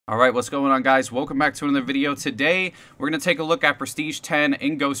Alright, what's going on, guys? Welcome back to another video. Today, we're going to take a look at Prestige 10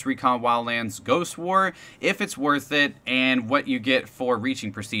 in Ghost Recon Wildlands Ghost War, if it's worth it, and what you get for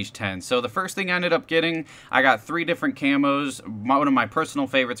reaching Prestige 10. So the first thing I ended up getting, I got 3 different camos. One of my personal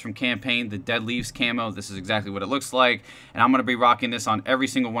favorites from campaign, the Dead Leaves camo. This is exactly what it looks like, and I'm going to be rocking this on every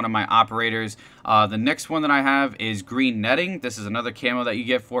single one of my operators. The next one that I have is Green Netting. This is another camo that you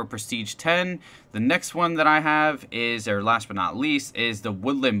get for Prestige 10. The next one that I have is, or last but not least, is the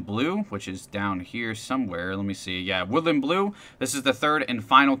Woodland Blue, which is down here somewhere. Let me see. Yeah, Woodland Blue. This is the third and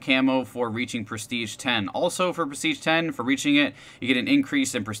final camo for reaching Prestige 10. Also for Prestige 10, for reaching it, you get an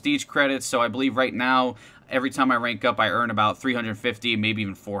increase in Prestige credits. So I believe right now, every time I rank up, I earn about 350, maybe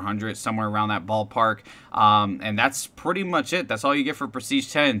even 400, somewhere around that ballpark. And that's pretty much it. That's all you get for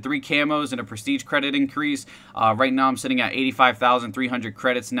Prestige 10. 3 camos and a Prestige credit increase. Right now, I'm sitting at 85,300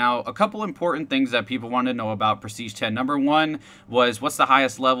 credits. Now, a couple important things that people want to know about Prestige 10. Number one was, what's the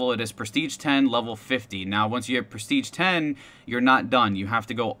highest level? It is Prestige 10, level 50. Now, once you hit Prestige 10, you're not done. You have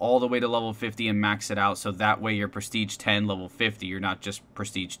to go all the way to level 50 and max it out, so that way you're Prestige 10, level 50. You're not just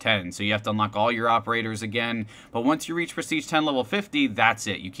Prestige 10. So you have to unlock all your operators again. But once you reach Prestige 10, level 50, that's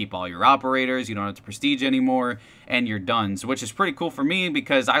it. You keep all your operators. You don't have to Prestige anymore, and you're done. So, which is pretty cool for me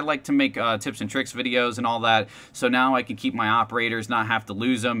because I like to make tips and tricks videos and all that. So now I can keep my operators, not have to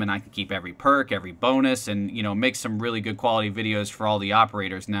lose them, and I can keep every perk, every bonus, and, you know, make some really good quality videos for all the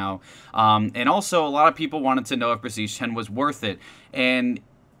operators now. And also, a lot of people wanted to know if Prestige 10 was worth it. And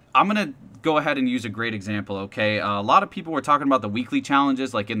I'm going to go ahead and use a great example, okay? A lot of people were talking about the weekly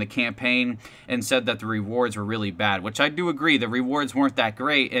challenges, like in the campaign, and said that the rewards were really bad, which I do agree. The rewards weren't that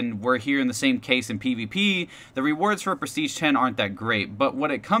great, and we're here in the same case in PvP. The rewards for Prestige 10 aren't that great, but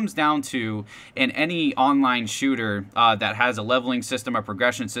what it comes down to in any online shooter that has a leveling system, a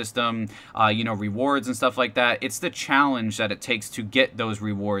progression system, you know, rewards and stuff like that, it's the challenge that it takes to get those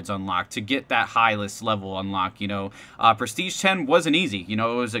rewards unlocked, to get that highest level unlocked, you know. Prestige 10 wasn't easy, you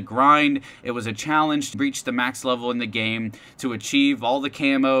know, it was a grind. It was a challenge to reach the max level in the game, to achieve all the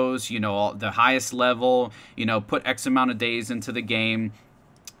camos, you know, the highest level, you know, put X amount of days into the game,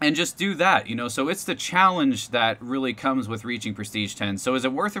 and just do that, you know. So it's the challenge that really comes with reaching Prestige 10. So is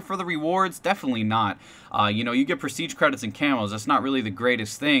it worth it for the rewards? Definitely not. You know, you get Prestige credits and camos. That's not really the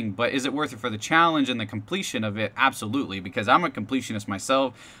greatest thing, but is it worth it for the challenge and the completion of it? Absolutely, because I'm a completionist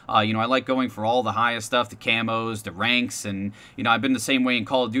myself. You know, I like going for all the highest stuff, the camos, the ranks, and, you know, I've been the same way in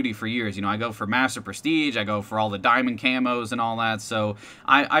Call of Duty for years. You know, I go for Master Prestige, I go for all the diamond camos and all that, so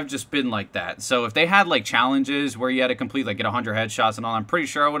I've just been like that. So if they had, like, challenges where you had to complete, like, get 100 headshots and all, I'm pretty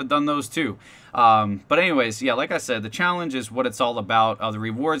sure I would have done those too. But anyways, yeah, like I said, the challenge is what it's all about. The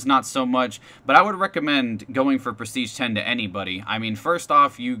rewards, not so much, but I would recommend going for Prestige 10 to anybody. I mean, first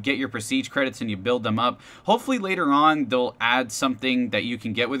off, you get your Prestige credits and you build them up. Hopefully later on, they'll add something that you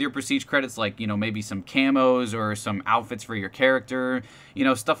can get with your Prestige credits, like, you know, maybe some camos or some outfits for your character, you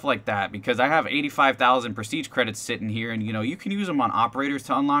know, stuff like that, because I have 85,000 Prestige credits sitting here, and, you know, you can use them on operators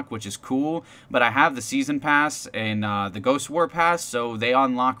to unlock, which is cool, but I have the Season Pass and the Ghost War Pass, so they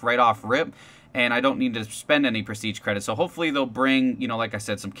unlock right off rip, and I don't need to spend any Prestige credits. So hopefully they'll bring, you know, like I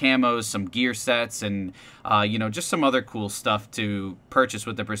said, some camos, some gear sets, and, you know, just some other cool stuff to purchase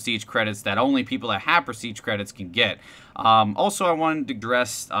with the Prestige credits that only people that have Prestige credits can get. Also, I wanted to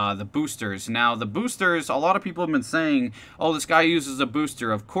address the boosters. Now, the boosters, a lot of people have been saying, oh, this guy uses a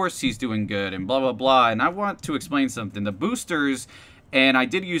booster, of course he's doing good, and blah, blah, blah. And I want to explain something. The boosters... And I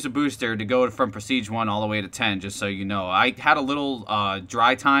did use a booster to go from Prestige 1 all the way to 10, just so you know. I had a little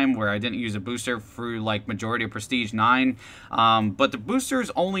dry time where I didn't use a booster through, like, majority of Prestige 9. But the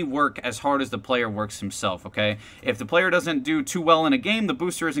boosters only work as hard as the player works himself, okay? If the player doesn't do too well in a game, the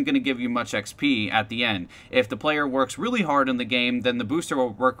booster isn't going to give you much XP at the end. If the player works really hard in the game, then the booster will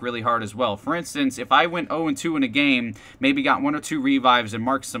work really hard as well. For instance, if I went 0-2 in a game, maybe got 1 or 2 revives and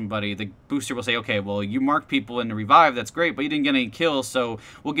marked somebody, the booster will say, okay, well, you marked people in the revive, that's great, but you didn't get any kills, so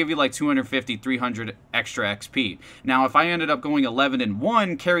we'll give you like 250, 300 extra XP. Now, if I ended up going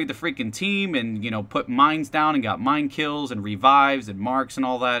 11-1, carried the freaking team, and, you know, put mines down and got mine kills and revives and marks and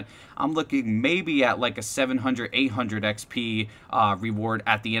all that, I'm looking maybe at like a 700, 800 XP reward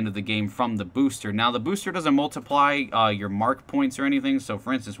at the end of the game from the booster. Now, the booster doesn't multiply your mark points or anything. So,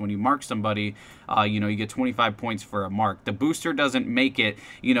 for instance, when you mark somebody, you know, you get 25 points for a mark. The booster doesn't make it,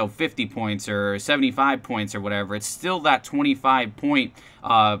 you know, 50 points or 75 points or whatever. It's still that 25 point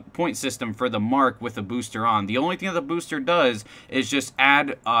system for the mark with the booster on. The only thing that the booster does is just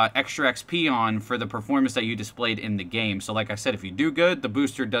add extra XP on for the performance that you displayed in the game. So like I said, if you do good, the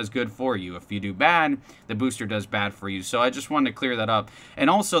booster does good for you. If you do bad, the booster does bad for you. So I just wanted to clear that up. And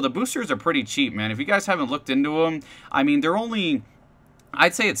also, the boosters are pretty cheap, man. If you guys haven't looked into them, I mean, they're only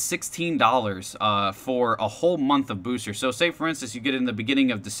I'd say it's $16 for a whole month of boosters. So say, for instance, you get in the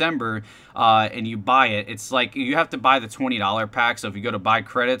beginning of December and you buy it. It's like you have to buy the $20 pack. So if you go to buy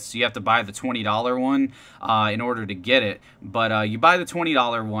credits, you have to buy the $20 one in order to get it. But you buy the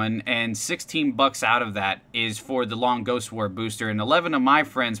 $20 one, and 16 bucks out of that is for the Long Ghost War booster. And 11 of my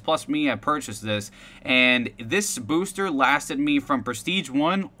friends, plus me, have purchased this. And this booster lasted me from Prestige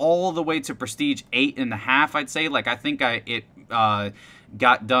 1 all the way to Prestige 8.5, I'd say. Like, I think it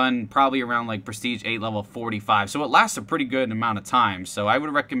got done probably around like Prestige 8 level 45. So it lasts a pretty good amount of time. So I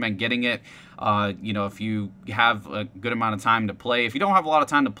would recommend getting it, you know, if you have a good amount of time to play. If you don't have a lot of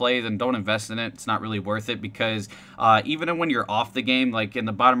time to play, then don't invest in it. It's not really worth it, because even when you're off the game, like in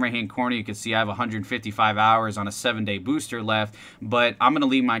the bottom right hand corner, you can see I have 155 hours on a 7-day booster left, but I'm going to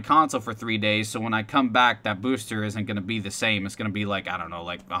leave my console for 3 days. So when I come back, that booster isn't going to be the same. It's going to be like, I don't know,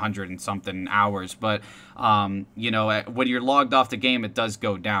 like 100 and something hours. But, you know, when you're logged off the game, it does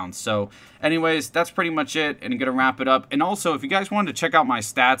go down. So anyways, that's pretty much it, and I'm going to wrap it up. And also, if you guys wanted to check out my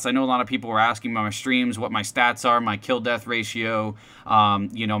stats, I know a lot of people were asking about my streams, what my stats are, my kill-death ratio,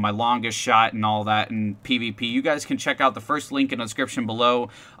 you know, my longest shot and all that in PvP. You guys can check out the first link in the description below.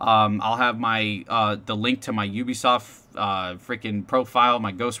 I'll have my the link to my Ubisoft freaking profile,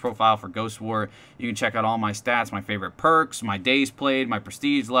 my Ghost profile for Ghost War. You can check out all my stats, my favorite perks, my days played, my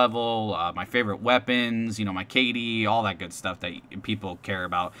prestige level, my favorite weapons, you know, my KD, all that good stuff that people care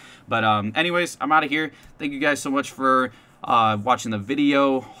about. But anyways, I'm out of here. Thank you guys so much for watching the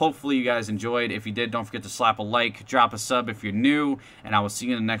video. Hopefully you guys enjoyed. If you did, don't forget to slap a like, drop a sub if you're new, and I will see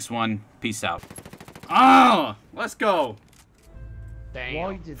you in the next one. Peace out. Oh, let's go. Damn.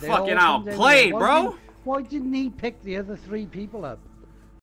 Why did they Fucking all come down outplayed, there? bro. Why didn't he pick the other 3 people up?